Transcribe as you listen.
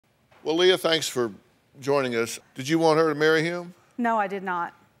Well, Leah, thanks for joining us. Did you want her to marry him? No, I did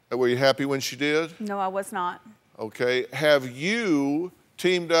not. Were you happy when she did? No, I was not. Okay. Have you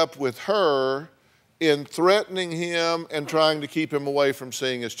teamed up with her in threatening him and trying to keep him away from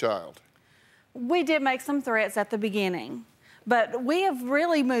seeing his child? We did make some threats at the beginning, but we have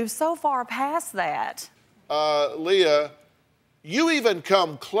really moved so far past that. Leah, you even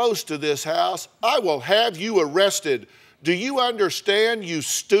come close to this house, I will have you arrested. Do you understand, you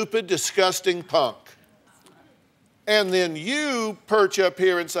stupid, disgusting punk? And then you perch up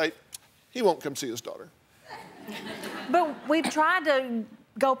here and say, he won't come see his daughter. But we've tried to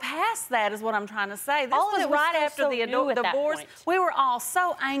go past that is what I'm trying to say. This All of was it was right still after so the new at that divorce. point. We were all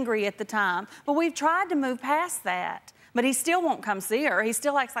so angry at the time, but we've tried to move past that. But he still won't come see her. He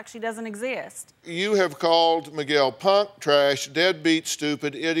still acts like she doesn't exist. You have called Miguel punk, trash, deadbeat,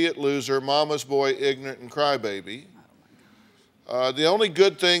 stupid, idiot, loser, mama's boy, ignorant, and crybaby. The only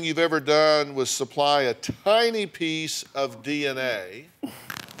good thing you've ever done was supply a tiny piece of DNA. We're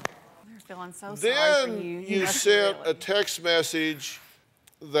feeling so sorry for you. Then you sent a text message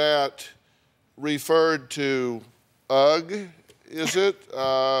that referred to UGG, is it?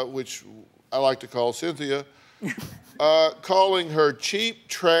 Which I like to call Cynthia. Calling her cheap,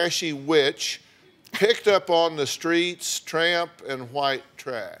 trashy witch, picked up on the streets, tramp, and white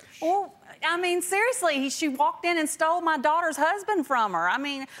trash. Well, I mean, seriously, she walked in and stole my daughter's husband from her. I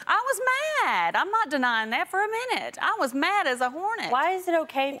mean, I was mad. I'm not denying that for a minute. I was mad as a hornet. Why is it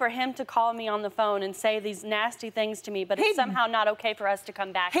okay for him to call me on the phone and say these nasty things to me, but it's somehow not okay for us to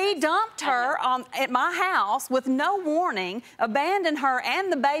come back? He dumped her at my house with no warning, abandoned her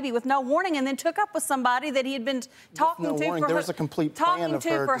and the baby with no warning, and then took up with somebody that he had been talking to for There was a complete plan of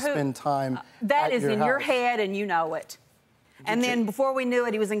her to spend time That at is your in house. your head, and you know it. And then before we knew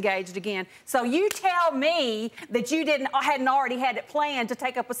it, he was engaged again. So you tell me that you hadn't already had it planned to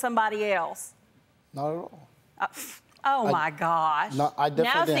take up with somebody else. Not at all. Oh my gosh. No, I definitely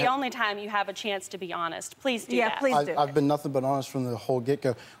Now's didn't. the only time you have a chance to be honest. Please do that. Yeah, please do. I've been nothing but honest from the whole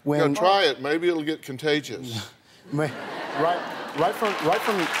get-go. Go try it. Maybe it'll get contagious. right from.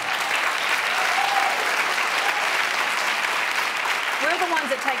 We're the ones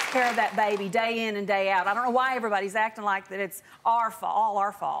that takes care of that baby day in and day out. I don't know why everybody's acting like that it's our fault, all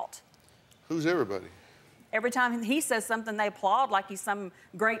our fault. Who's everybody? Every time he says something, they applaud like he's some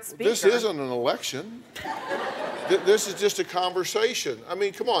great speaker. This isn't an election. This is just a conversation. I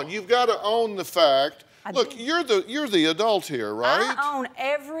mean, come on, you've got to own the fact. Look, you're the adult here, right? I own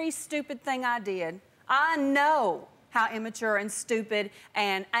every stupid thing I did. I know how immature and stupid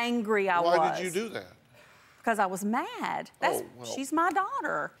and angry I was. Why did you do that? Because I was mad. She's my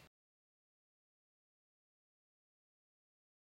daughter.